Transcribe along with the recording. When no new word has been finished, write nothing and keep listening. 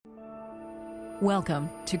Welcome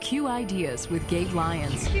to Q Ideas with Gabe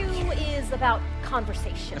Lyons. Q is about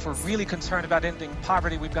conversation. If we're really concerned about ending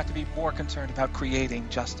poverty, we've got to be more concerned about creating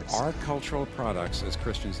justice. Our cultural products as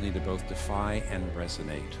Christians need to both defy and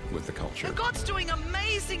resonate with the culture. But God's doing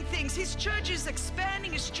amazing things. His church is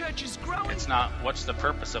expanding. His church is growing. It's not what's the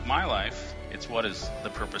purpose of my life. It's what is the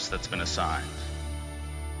purpose that's been assigned.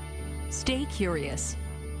 Stay curious.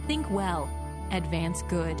 Think well. Advance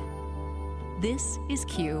good. This is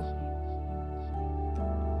Q.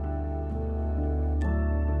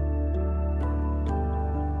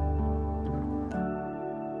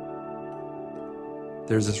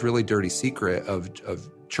 There's this really dirty secret of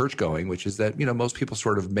church going, which is that, most people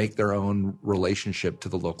sort of make their own relationship to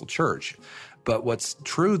the local church. But what's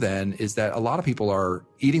true then is that a lot of people are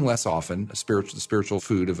eating less often, the spiritual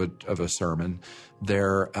food of a sermon.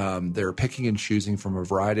 They're picking and choosing from a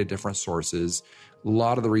variety of different sources. A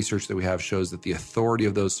lot of the research that we have shows that the authority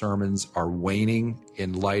of those sermons are waning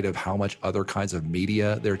in light of how much other kinds of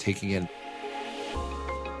media they're taking in.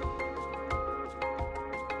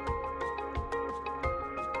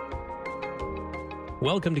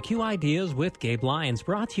 Welcome to Q Ideas with Gabe Lyons,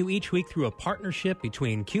 brought to you each week through a partnership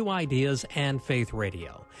between Q Ideas and Faith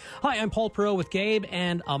Radio. Hi, I'm Paul Perot with Gabe,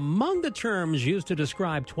 and among the terms used to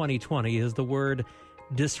describe 2020 is the word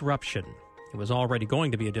disruption. It was already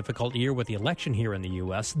going to be a difficult year with the election here in the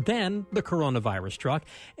U.S., then the coronavirus struck,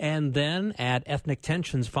 and then add ethnic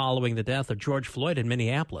tensions following the death of George Floyd in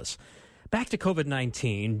Minneapolis. Back to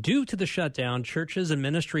COVID-19, due to the shutdown, churches and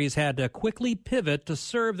ministries had to quickly pivot to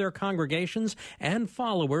serve their congregations and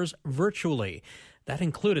followers virtually. That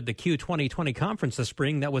included the Q 2020 conference this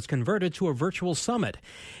spring that was converted to a virtual summit.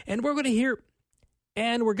 And we're going to hear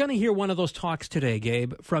one of those talks today,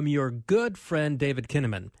 Gabe, from your good friend David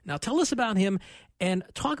Kinnaman. Now tell us about him and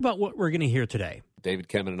talk about what we're going to hear today. David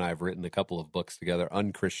Kinnaman and I have written a couple of books together,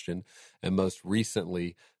 Unchristian, and most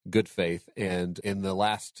recently, Good Faith. And in the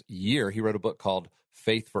last year, he wrote a book called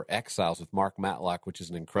Faith for Exiles with Mark Matlock, which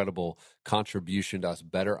is an incredible contribution to us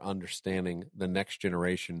better understanding the next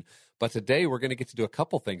generation. But today, we're going to get to do a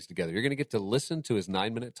couple things together. You're going to get to listen to his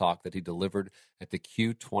 9-minute talk that he delivered at the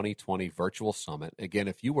Q 2020 Virtual Summit. Again,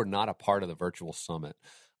 if you were not a part of the Virtual Summit,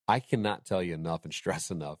 I cannot tell you enough and stress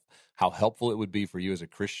enough how helpful it would be for you as a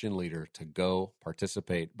Christian leader to go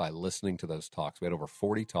participate by listening to those talks. We had over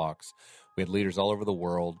 40 talks. We had leaders all over the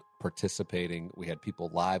world participating. We had people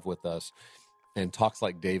live with us, and talks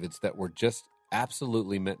like David's that were just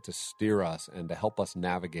absolutely meant to steer us and to help us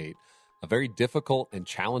navigate a very difficult and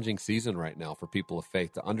challenging season right now for people of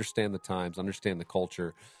faith, to understand the times, understand the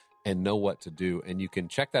culture, and know what to do. And you can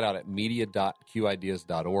check that out at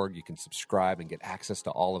media.qideas.org. You can subscribe and get access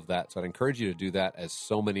to all of that. So I'd encourage you to do that, as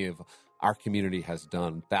so many of our community has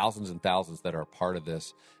done, thousands and thousands that are a part of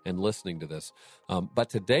this and listening to this.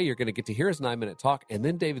 But today you're going to get to hear his 9-minute talk, and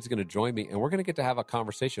then David's going to join me, and we're going to get to have a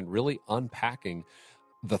conversation really unpacking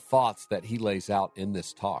the thoughts that he lays out in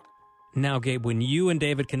this talk. Now, Gabe, when you and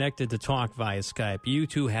David connected to talk via Skype, you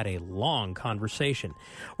two had a long conversation.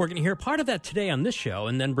 We're going to hear part of that today on this show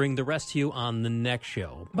and then bring the rest to you on the next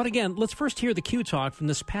show. But again, let's first hear the Q Talk from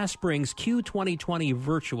this past spring's Q 2020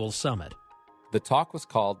 Virtual Summit. The talk was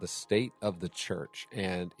called The State of the Church,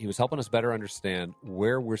 and he was helping us better understand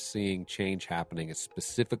where we're seeing change happening,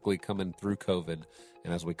 specifically coming through COVID,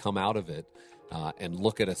 and as we come out of it, and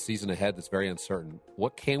look at a season ahead that's very uncertain.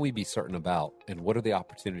 What can we be certain about, and what are the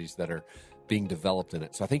opportunities that are being developed in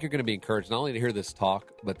it? So I think you're going to be encouraged not only to hear this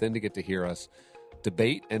talk, but then to get to hear us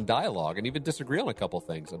debate and dialogue and even disagree on a couple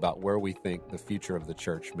things about where we think the future of the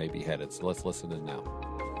church may be headed. So let's listen in now.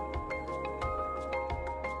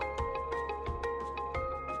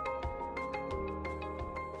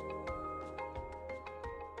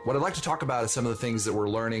 What I'd like to talk about is some of the things that we're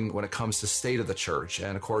learning when it comes to state of the church.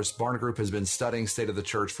 And of course, Barna Group has been studying state of the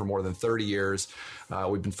church for more than 30 years.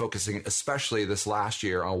 We've been focusing, especially this last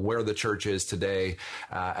year, on where the church is today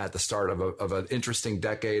at the start of an interesting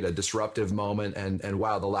decade, a disruptive moment. And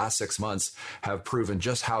wow, the last 6 months have proven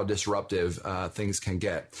just how disruptive things can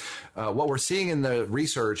get. What we're seeing in the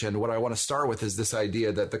research, and what I want to start with, is this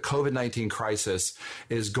idea that the COVID-19 crisis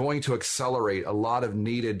is going to accelerate a lot of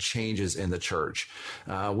needed changes in the church.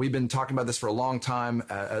 We've been talking about this for a long time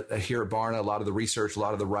here at Barna. A lot of the research, a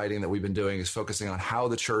lot of the writing that we've been doing is focusing on how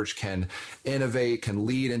the church can innovate, can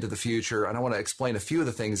lead into the future. And I want to explain a few of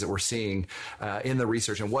the things that we're seeing in the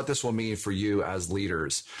research and what this will mean for you as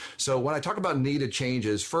leaders. So when I talk about needed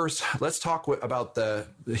changes, first, let's talk about the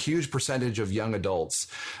huge percentage of young adults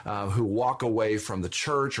who walk away from the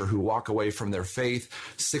church or who walk away from their faith.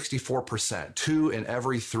 64%, 2 in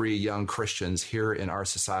every 3 young Christians here in our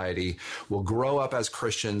society will grow up as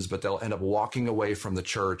Christians Christians, but they'll end up walking away from the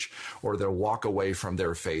church, or they'll walk away from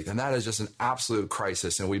their faith. And that is just an absolute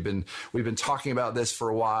crisis. And we've been talking about this for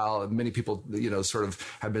a while. Many people, sort of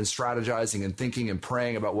have been strategizing and thinking and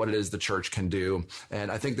praying about what it is the church can do.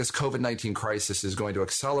 And I think this COVID-19 crisis is going to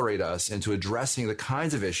accelerate us into addressing the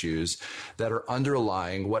kinds of issues that are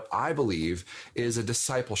underlying what I believe is a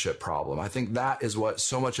discipleship problem. I think that is what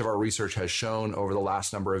so much of our research has shown over the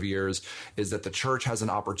last number of years, is that the church has an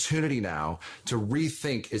opportunity now to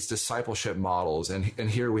rethink its discipleship models. And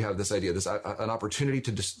here we have this idea, an opportunity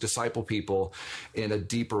to disciple people in a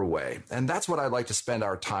deeper way. And that's what I'd like to spend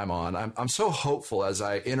our time on. I'm so hopeful as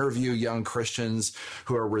I interview young Christians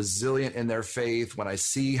who are resilient in their faith, when I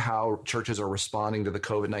see how churches are responding to the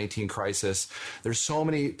COVID-19 crisis. There's so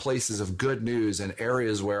many places of good news and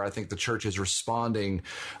areas where I think the church is responding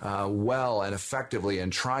well and effectively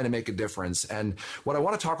and trying to make a difference. And what I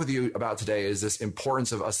want to talk with you about today is this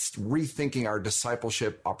importance of us rethinking our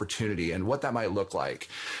discipleship opportunity and what that might look like.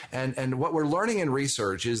 And what we're learning in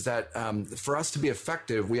research is that for us to be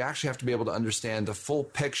effective, we actually have to be able to understand the full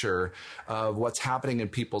picture of what's happening in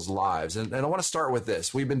people's lives. And I want to start with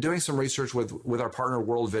this. We've been doing some research with our partner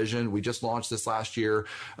World Vision. We just launched this last year,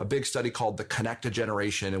 a big study called the Connected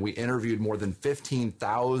Generation, and we interviewed more than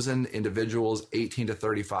 15,000 individuals 18 to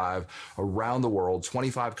 35 around the world,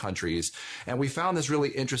 25 countries. And we found this really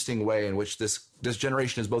interesting way in which this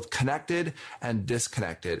generation is both connected and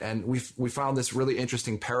disconnected. And we found this really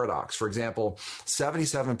interesting paradox. For example,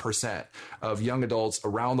 77% of young adults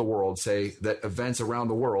around the world say that events around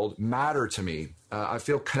the world matter to me. I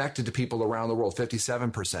feel connected to people around the world,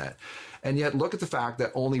 57%. And yet look at the fact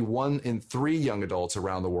that only 1 in 3 young adults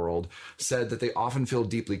around the world said that they often feel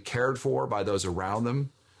deeply cared for by those around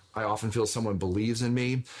them. I often feel someone believes in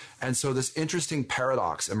me. And so this interesting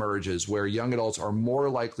paradox emerges where young adults are more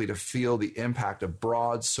likely to feel the impact of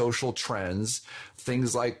broad social trends,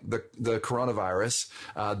 things like the coronavirus,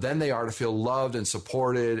 than they are to feel loved and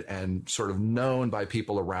supported and sort of known by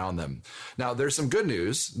people around them. Now, there's some good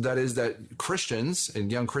news. That is that Christians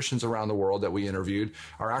and young Christians around the world that we interviewed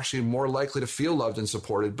are actually more likely to feel loved and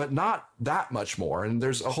supported, but not that much more. And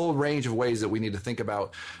there's a whole range of ways that we need to think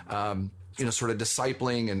about sort of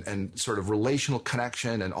discipling and sort of relational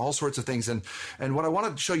connection and all sorts of things. And what I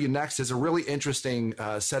want to show you next is a really interesting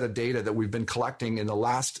set of data that we've been collecting in the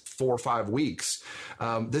last 4 or 5 weeks.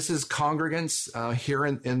 This is congregants here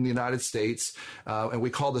in the United States, and we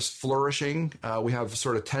call this flourishing. We have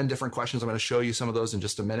sort of 10 different questions. I'm going to show you some of those in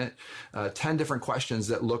just a minute. 10 different questions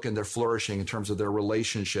that look in their flourishing in terms of their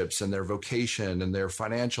relationships and their vocation and their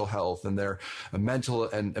financial health and their mental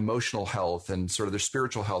and emotional health and sort of their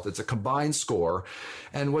spiritual health. It's a combined score.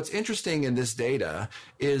 And what's interesting in this data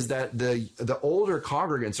is that the older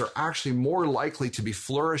congregants are actually more likely to be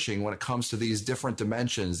flourishing when it comes to these different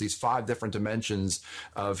dimensions, these 5 different dimensions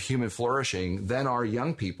of human flourishing, than are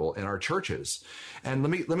young people in our churches. And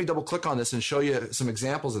let me double click on this and show you some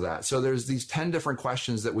examples of that. So there's these 10 different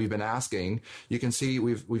questions that we've been asking. You can see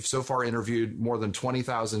we've so far interviewed more than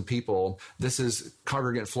 20,000 people. This is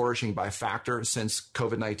congregant flourishing by factor since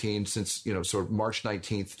COVID-19, since sort of March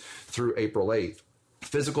 19th through April 8th.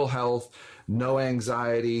 Physical health, no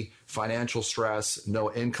anxiety, financial stress,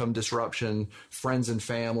 no income disruption, friends and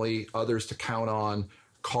family, others to count on,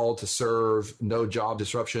 called to serve, no job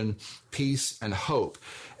disruption, peace, and hope.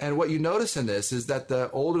 And what you notice in this is that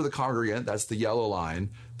the older the congregant, that's the yellow line,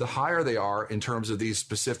 the higher they are in terms of these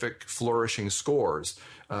specific flourishing scores.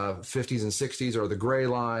 50s and 60s are the gray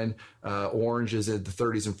line, orange is in the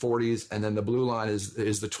 30s and 40s, and then the blue line is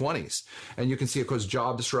the 20s. And you can see, of course,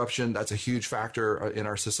 job disruption, that's a huge factor in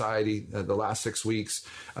our society the last 6 weeks.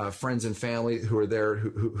 Friends and family who are there,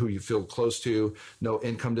 who you feel close to, no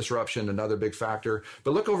income disruption, another big factor.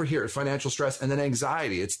 But look over here at financial stress and then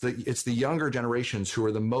anxiety. It's the younger generations who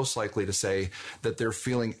are the most likely to say that they're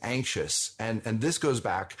feeling anxious. And this goes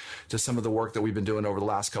back to some of the work that we've been doing over the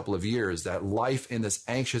last couple of years, that life in this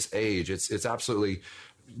anxious age, it's absolutely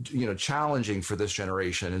challenging for this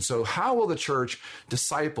generation. And so how will the church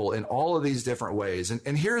disciple in all of these different ways?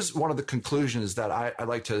 And here's one of the conclusions that I'd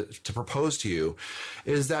like to propose to you,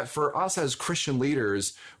 is that for us as Christian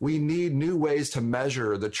leaders, we need new ways to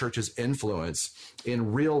measure the church's influence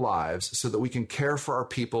in real lives so that we can care for our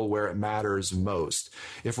people where it matters most.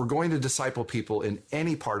 If we're going to disciple people in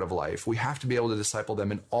any part of life, we have to be able to disciple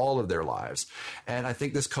them in all of their lives. And I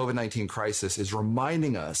think this COVID-19 crisis is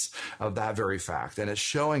reminding us of that very fact. And it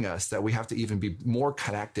shows showing us that we have to even be more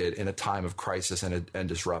connected in a time of crisis and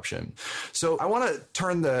disruption. So I want to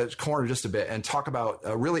turn the corner just a bit and talk about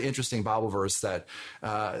a really interesting Bible verse that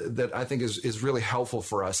I think is really helpful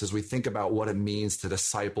for us as we think about what it means to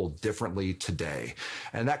disciple differently today.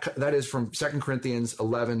 And that is from 2 Corinthians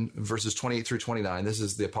 11, verses 28 through 29. This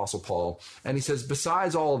is the Apostle Paul. And he says,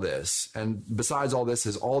 besides all this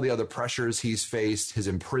is all the other pressures he's faced, his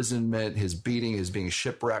imprisonment, his beating, his being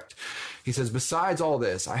shipwrecked. He says, besides all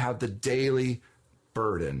this, I have the daily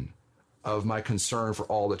burden of my concern for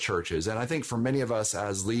all the churches. And I think for many of us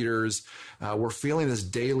as leaders, we're feeling this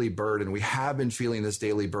daily burden. We have been feeling this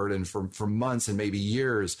daily burden for months and maybe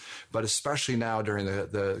years, but especially now during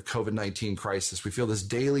the COVID-19 crisis, we feel this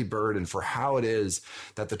daily burden for how it is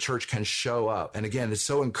that the church can show up. And again, it's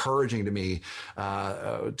so encouraging to me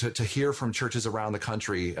to hear from churches around the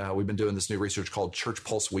country. We've been doing this new research called Church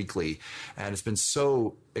Pulse Weekly, and it's been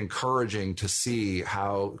so encouraging to see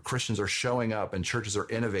how Christians are showing up and churches are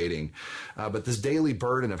innovating. But this daily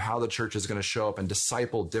burden of how the church is going to show up and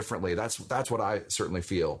disciple differently, that's what I certainly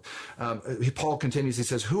feel. Paul continues, he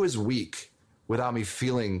says, who is weak without me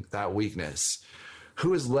feeling that weakness?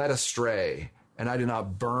 Who is led astray and I do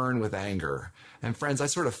not burn with anger? And friends, I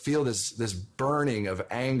sort of feel this burning of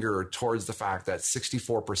anger towards the fact that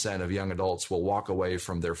 64% of young adults will walk away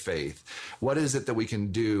from their faith. What is it that we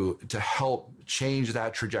can do to help change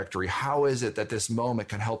that trajectory? How is it that this moment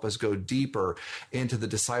can help us go deeper into the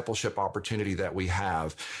discipleship opportunity that we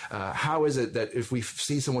have? How is it that if we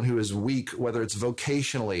see someone who is weak, whether it's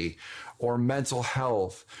vocationally or mental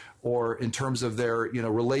health, or in terms of their,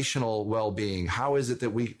 relational well-being, how is it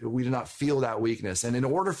that we do not feel that weakness? And in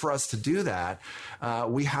order for us to do that,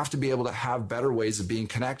 we have to be able to have better ways of being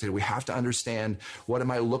connected. We have to understand what it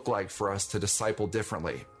might look like for us to disciple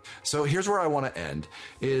differently. So here's where I want to end,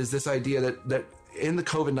 is this idea that in the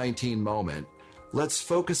COVID-19 moment, let's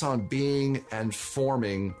focus on being and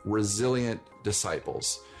forming resilient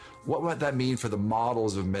disciples. What might that mean for the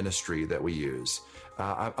models of ministry that we use?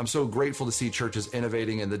 I'm so grateful to see churches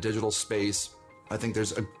innovating in the digital space. I think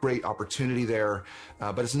there's a great opportunity there,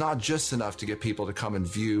 but it's not just enough to get people to come and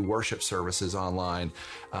view worship services online.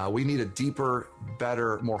 We need a deeper,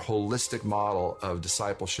 better, more holistic model of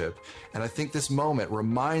discipleship. And I think this moment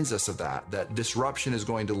reminds us of that disruption is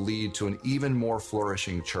going to lead to an even more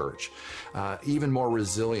flourishing church, even more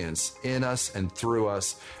resilience in us and through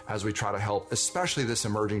us as we try to help, especially this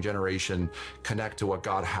emerging generation, connect to what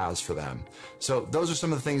God has for them. So those are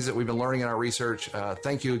some of the things that we've been learning in our research.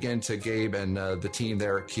 Thank you again to Gabe and the team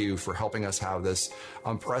there at Q for helping us have this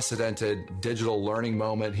unprecedented digital learning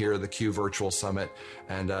moment here at the Q Virtual Summit.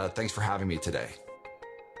 And thanks for having me today.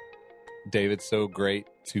 David, so great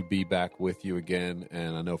to be back with you again.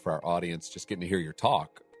 And I know for our audience, just getting to hear your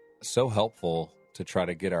talk, so helpful to try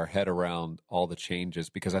to get our head around all the changes,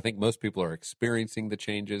 because I think most people are experiencing the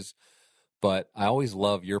changes. But I always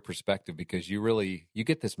love your perspective because you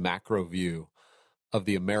get this macro view of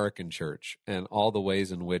the American church and all the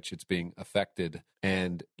ways in which it's being affected,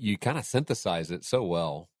 and you kind of synthesize it so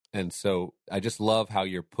well. And so I just love how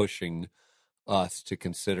you're pushing us to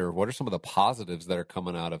consider what are some of the positives that are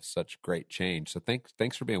coming out of such great change. So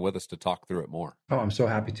thanks for being with us to talk through it more. Oh, I'm so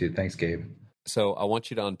happy to. Thanks, Gabe. So I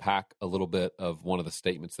want you to unpack a little bit of one of the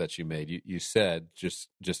statements that you made. You said, just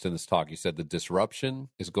in this talk, you said the disruption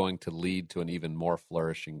is going to lead to an even more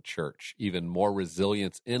flourishing church, even more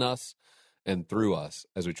resilience in us and through us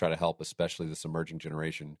as we try to help, especially this emerging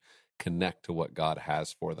generation, connect to what God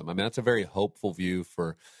has for them. I mean, that's a very hopeful view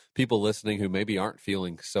for people listening who maybe aren't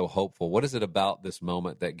feeling so hopeful. What is it about this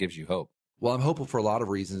moment that gives you hope? Well, I'm hopeful for a lot of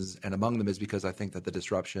reasons, and among them is because I think that the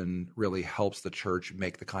disruption really helps the church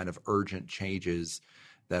make the kind of urgent changes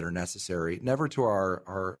that are necessary, never to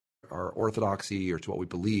our orthodoxy or to what we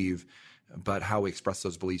believe, but how we express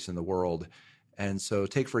those beliefs in the world. And so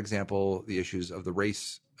take, for example, the issues of the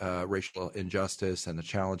racial injustice and the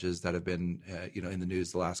challenges that have been, in the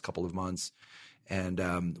news the last couple of months.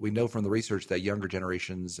 And we know from the research that younger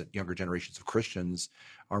generations of Christians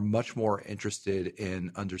are much more interested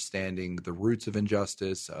in understanding the roots of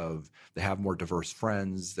injustice, they have more diverse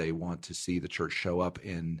friends. They want to see the church show up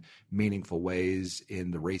in meaningful ways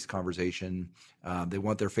in the race conversation. They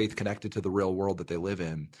want their faith connected to the real world that they live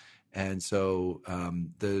in. And so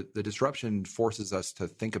the disruption forces us to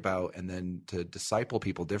think about and then to disciple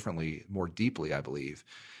people differently, more deeply, I believe.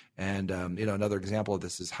 And, another example of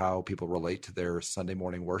this is how people relate to their Sunday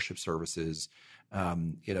morning worship services.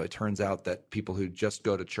 It turns out that people who just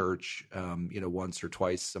go to church, once or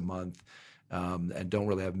twice a month and don't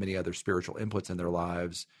really have many other spiritual inputs in their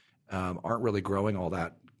lives aren't really growing all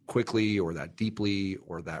that quickly or that deeply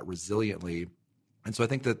or that resiliently And so I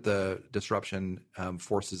think that the disruption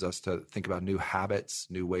forces us to think about new habits,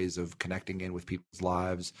 new ways of connecting in with people's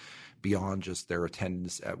lives beyond just their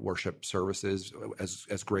attendance at worship services,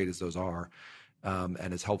 as great as those are,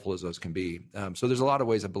 and as helpful as those can be. So there's a lot of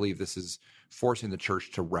ways I believe this is forcing the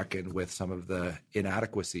church to reckon with some of the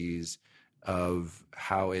inadequacies of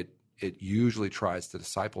how it usually tries to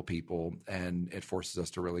disciple people, and it forces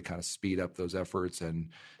us to really kind of speed up those efforts and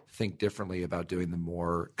think differently about doing them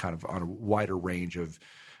more kind of on a wider range of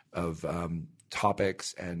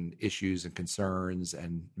topics and issues and concerns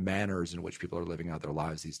and manners in which people are living out their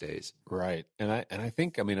lives these days. Right. And I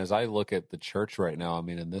think, I mean, as I look at the church right now, I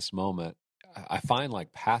mean, in this moment, I find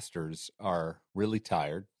like pastors are really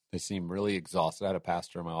tired. They seem really exhausted. I had a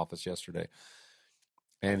pastor in my office yesterday,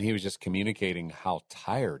 and he was just communicating how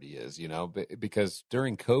tired he is, you know, because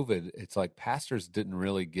during COVID, it's like pastors didn't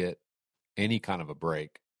really get any kind of a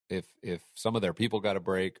break. If some of their people got a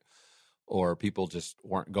break, or people just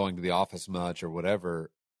weren't going to the office much or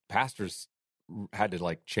whatever, pastors had to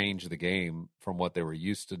like change the game from what they were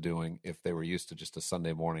used to doing if they were used to just a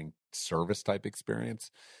Sunday morning service type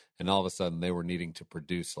experience. And all of a sudden they were needing to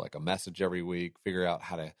produce like a message every week, figure out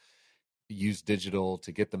how to use digital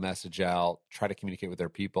to get the message out, try to communicate with their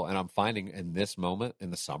people. And I'm finding in this moment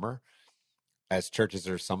in the summer, as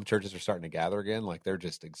some churches are starting to gather again, like they're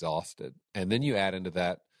just exhausted. And then you add into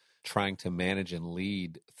that trying to manage and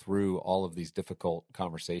lead through all of these difficult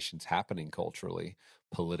conversations happening culturally,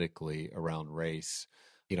 politically, around race.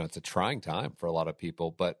 You know, it's a trying time for a lot of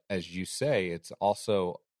people. But as you say, it's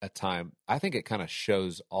also a time, I think it kind of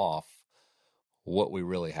shows off what we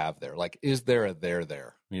really have there. Like, is there a there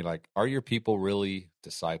there? I mean, like, are your people really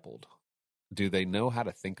discipled? Do they know how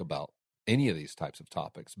to think about any of these types of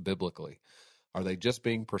topics biblically? Are they just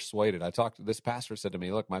being persuaded? This pastor said to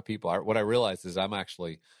me, look, my people, what I realized is I'm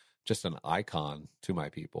actually just an icon to my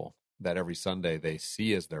people that every Sunday they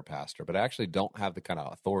see as their pastor, but I actually don't have the kind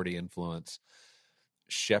of authority, influence,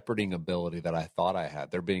 shepherding ability that I thought I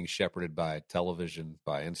had. They're being shepherded by television,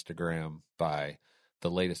 by Instagram, by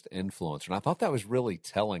the latest influencer. And I thought that was really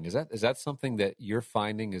telling. Is that something that you're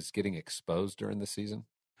finding is getting exposed during the season?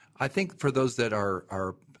 I think for those that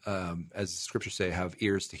are as the scriptures say, have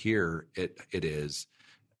ears to hear, it is.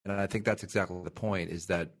 And I think that's exactly the point, is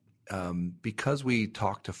that because we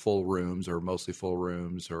talk to full rooms or mostly full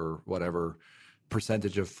rooms or whatever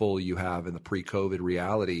percentage of full you have in the pre-COVID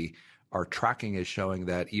reality, our tracking is showing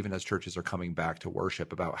that even as churches are coming back to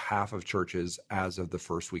worship, about half of churches as of the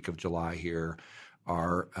first week of July here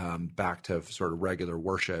are back to sort of regular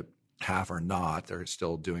worship. Half are not. They're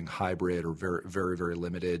still doing hybrid or very, very, very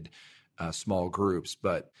limited small groups.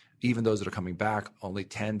 But even those that are coming back, only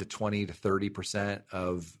 10 to 20 to 30%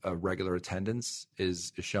 of regular attendance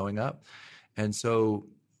is showing up. And so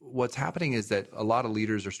what's happening is that a lot of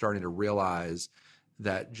leaders are starting to realize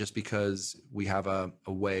that just because we have a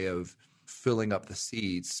way of filling up the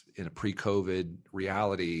seats in a pre-COVID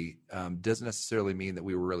reality doesn't necessarily mean that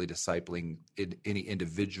we were really discipling any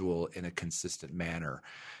individual in a consistent manner.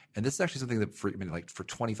 And this is actually something that for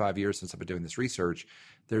 25 years since I've been doing this research,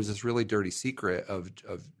 there's this really dirty secret of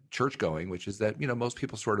church going, which is that, most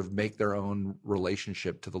people sort of make their own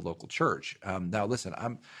relationship to the local church. Now, listen,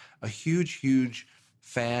 I'm a huge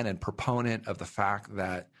fan and proponent of the fact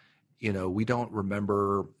that, we don't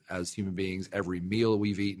remember as human beings every meal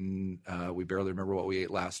we've eaten. We barely remember what we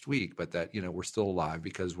ate last week, but that, we're still alive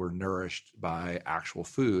because we're nourished by actual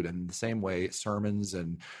food. And the same way sermons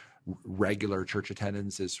and regular church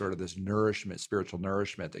attendance is sort of this nourishment, spiritual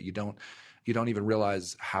nourishment that you don't even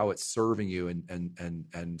realize how it's serving you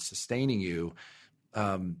and sustaining you.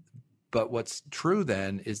 But what's true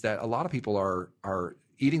then is that a lot of people are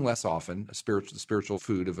eating less often, the spiritual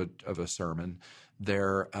food of a sermon.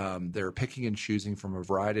 They're picking and choosing from a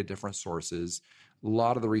variety of different sources. A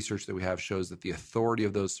lot of the research that we have shows that the authority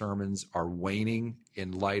of those sermons are waning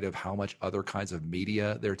in light of how much other kinds of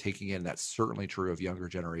media they're taking in. That's certainly true of younger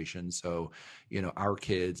generations. So, our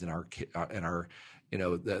kids and our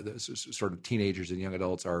the sort of teenagers and young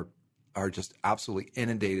adults are just absolutely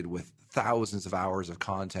inundated with thousands of hours of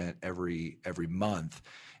content every month.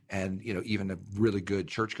 And, even a really good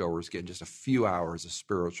churchgoers getting just a few hours of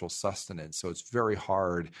spiritual sustenance. So it's very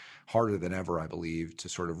harder than ever, I believe, to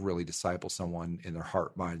sort of really disciple someone in their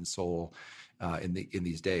heart, mind, and soul in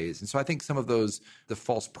these days. And so I think some of the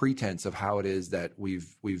false pretense of how it is that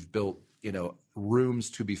we've built, rooms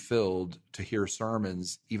to be filled to hear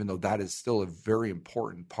sermons, even though that is still a very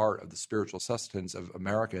important part of the spiritual sustenance of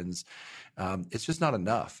Americans, it's just not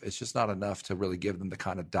enough. It's just not enough to really give them the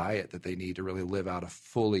kind of diet that they need to really live out a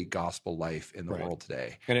fully gospel life in the world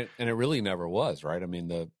today. And it really never was, right? I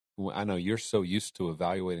mean, I know you're so used to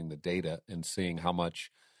evaluating the data and seeing how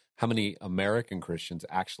many American Christians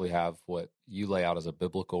actually have what you lay out as a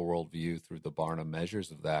biblical worldview through the Barna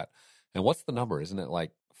measures of that. And what's the number? Isn't it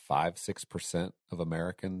like 5-6% of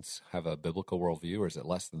Americans have a biblical worldview, or is it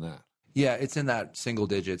less than that? Yeah, it's in that single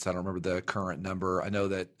digits. I don't remember the current number. I know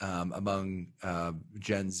that among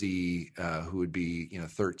Gen Z, who would be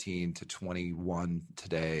 13 to 21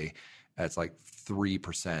 today, it's like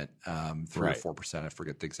 3%, 3 or 4%. I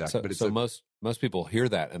forget the exact. So, but it's so most people hear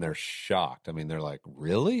that and they're shocked. I mean, they're like,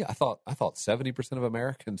 "Really? I thought 70% of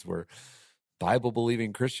Americans were Bible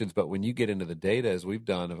believing Christians." But when you get into the data, as we've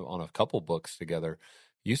done on a couple books together,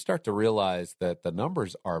 you start to realize that the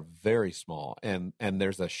numbers are very small, and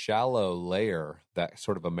there's a shallow layer that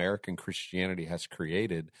sort of American Christianity has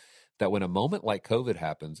created, that when a moment like COVID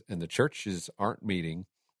happens and the churches aren't meeting,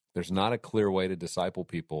 there's not a clear way to disciple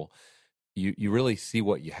people, you really see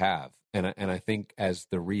what you have. And I think as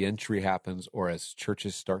the reentry happens, or as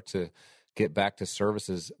churches start to get back to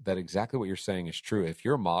services, that exactly what you're saying is true. If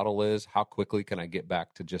your model is, how quickly can I get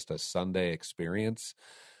back to just a Sunday experience,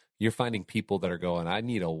 you're finding people that are going, I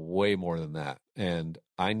need a way more than that, and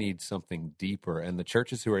I need something deeper. And the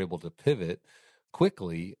churches who are able to pivot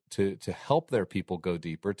quickly to help their people go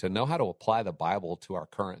deeper, to know how to apply the Bible to our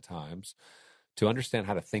current times, to understand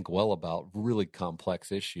how to think well about really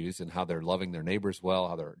complex issues and how they're loving their neighbors well,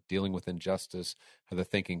 how they're dealing with injustice, how they're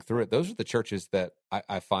thinking through it. Those are the churches that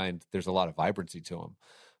I find there's a lot of vibrancy to them.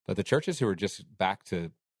 But the churches who are just back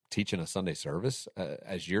to teaching a Sunday service,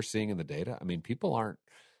 as you're seeing in the data, I mean,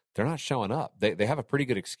 they're not showing up. They have a pretty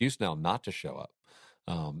good excuse now not to show up.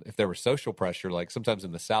 If there were social pressure, like sometimes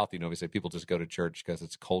in the South, we say people just go to church because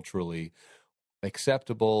it's culturally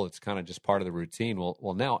acceptable. It's kind of just part of the routine.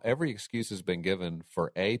 Well, now every excuse has been given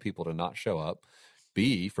for A, people to not show up,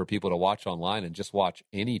 B, for people to watch online and just watch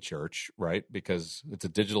any church, right? Because it's a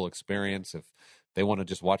digital experience. If they want to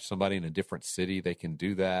just watch somebody in a different city, they can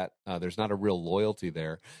do that. There's not a real loyalty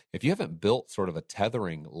there. If you haven't built sort of a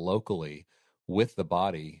tethering locally with the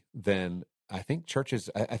body, then I think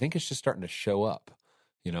I think it's just starting to show up,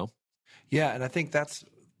 Yeah, and I think that's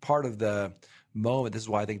part of the moment. This is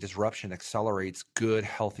why I think disruption accelerates good,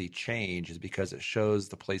 healthy change, is because it shows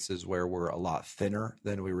the places where we're a lot thinner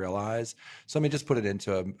than we realize. So let me just put it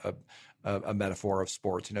into a metaphor of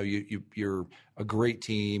sports. You're a great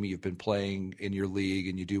team. You've been playing in your league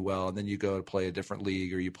and you do well, and then you go to play a different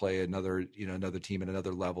league, or you play another team at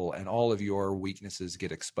another level, and all of your weaknesses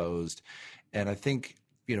get exposed. And I think,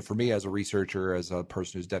 for me as a researcher, as a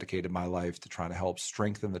person who's dedicated my life to trying to help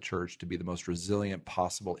strengthen the church to be the most resilient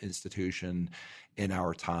possible institution in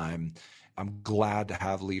our time, I'm glad to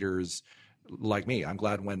have leaders like me. I'm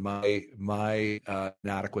glad when my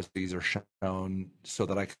inadequacies are shown so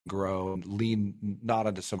that I can grow and lean not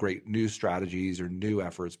into some great new strategies or new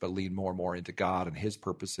efforts, but lean more and more into God and His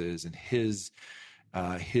purposes and His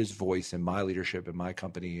voice in my leadership, in my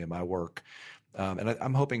company, in my work. And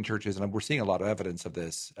I'm hoping churches, and we're seeing a lot of evidence of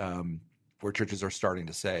this, where church leaders are starting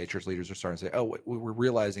to say, oh, we're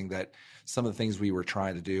realizing that some of the things we were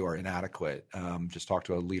trying to do are inadequate. Just talked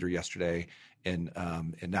to a leader yesterday in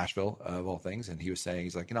Nashville, of all things, and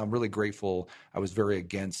he's like, I'm really grateful. I was very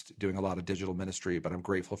against doing a lot of digital ministry, but I'm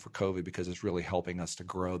grateful for COVID because it's really helping us to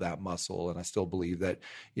grow that muscle. And I still believe that,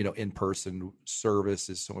 in-person service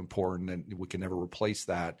is so important, and we can never replace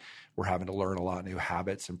that. We're having to learn a lot of new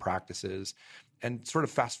habits and practices, and sort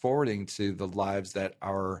of fast forwarding to the lives that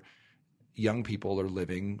our young people are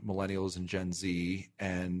living, millennials and Gen Z.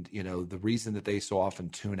 And, the reason that they so often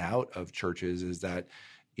tune out of churches is that,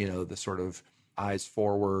 the sort of eyes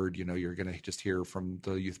forward, you're going to just hear from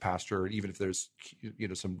the youth pastor, even if there's,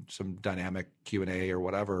 some dynamic Q&A or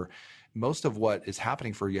whatever. Most of what is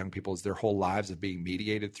happening for young people is their whole lives are being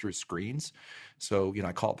mediated through screens. So,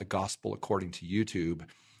 I call it the gospel according to YouTube.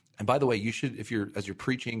 And by the way, you should, as you're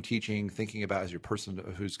preaching, teaching, thinking about as your person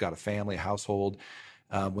who's got a family, a household,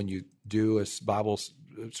 when you do a Bible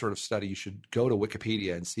sort of study, you should go to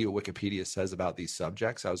Wikipedia and see what Wikipedia says about these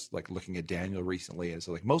subjects. I was looking at Daniel recently, and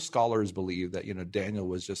so most scholars believe that Daniel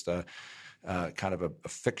was just a kind of a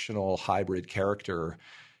fictional hybrid character.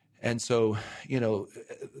 And so,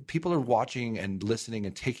 people are watching and listening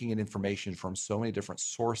and taking in information from so many different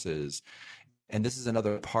sources. And this is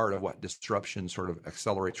another part of what disruption sort of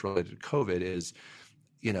accelerates related to COVID is,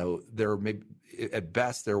 they're maybe at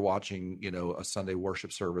best they're watching, a Sunday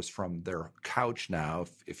worship service from their couch now,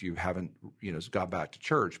 if you haven't, got back to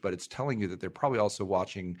church, but it's telling you that they're probably also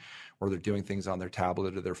watching, or they're doing things on their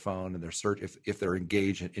tablet or their phone, and they're if they're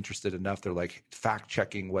engaged and interested enough, they're like fact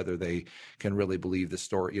checking whether they can really believe the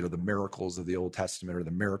story, the miracles of the Old Testament or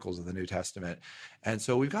the miracles of the New Testament. And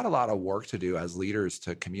so we've got a lot of work to do as leaders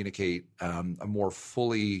to communicate a more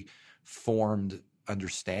fully formed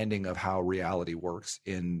understanding of how reality works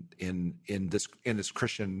in this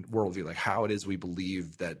Christian worldview, like how it is we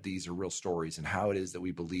believe that these are real stories, and how it is that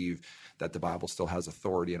we believe that the Bible still has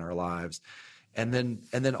authority in our lives, and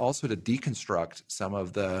then also to deconstruct some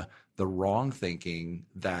of the wrong thinking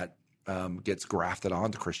that gets grafted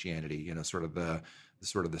onto Christianity.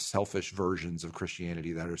 Sort of the selfish versions of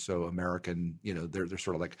Christianity that are so American. They're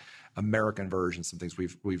sort of like American versions, some things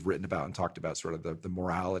we've written about and talked about, sort of the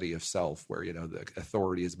morality of self, where the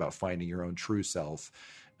authority is about finding your own true self,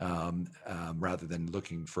 rather than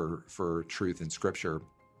looking for truth in Scripture.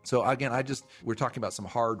 So again, we're talking about some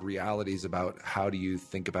hard realities about how do you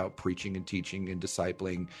think about preaching and teaching and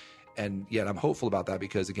discipling. And yet I'm hopeful about that,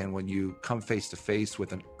 because again, when you come face to face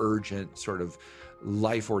with an urgent sort of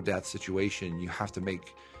life or death situation, you have to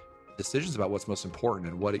make decisions about what's most important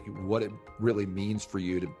and what it really means for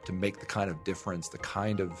you to make the kind of difference, the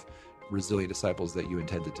kind of resilient disciples that you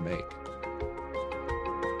intended to make.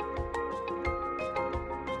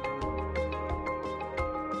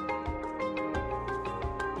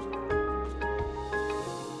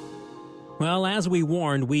 Well, as we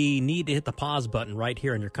warned, we need to hit the pause button right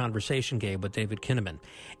here in your conversation, Gabe, with David Kinnaman.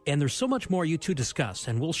 And there's so much more you two discuss,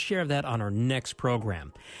 and we'll share that on our next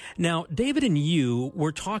program. Now, David and you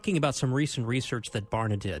were talking about some recent research that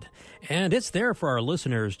Barna did, and it's there for our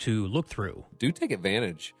listeners to look through. Do take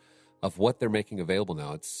advantage of what they're making available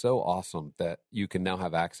now. It's so awesome that you can now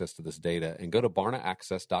have access to this data, and go to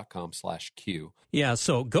barnaaccess.com/Q. Yeah,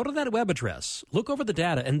 so go to that web address, look over the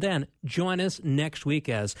data, and then join us next week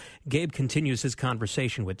as Gabe continues his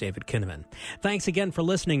conversation with David Kinnaman. Thanks again for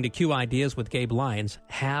listening to Q Ideas with Gabe Lyons.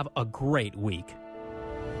 Have a great week.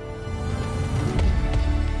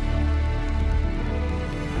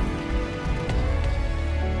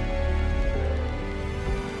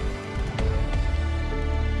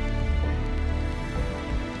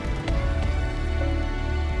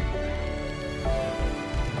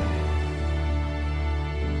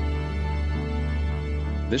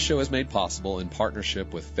 This show is made possible in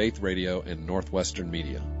partnership with Faith Radio and Northwestern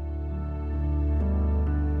Media.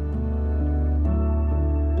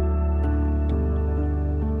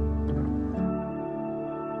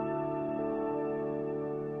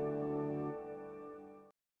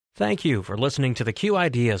 Thank you for listening to the Q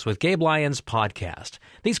Ideas with Gabe Lyons podcast.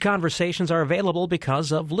 These conversations are available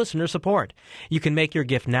because of listener support. You can make your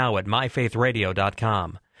gift now at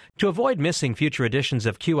myfaithradio.com. To avoid missing future editions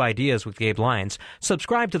of Q Ideas with Gabe Lyons,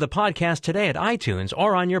 subscribe to the podcast today at iTunes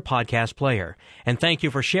or on your podcast player. And thank you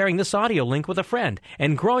for sharing this audio link with a friend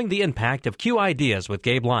and growing the impact of Q Ideas with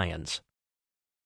Gabe Lyons.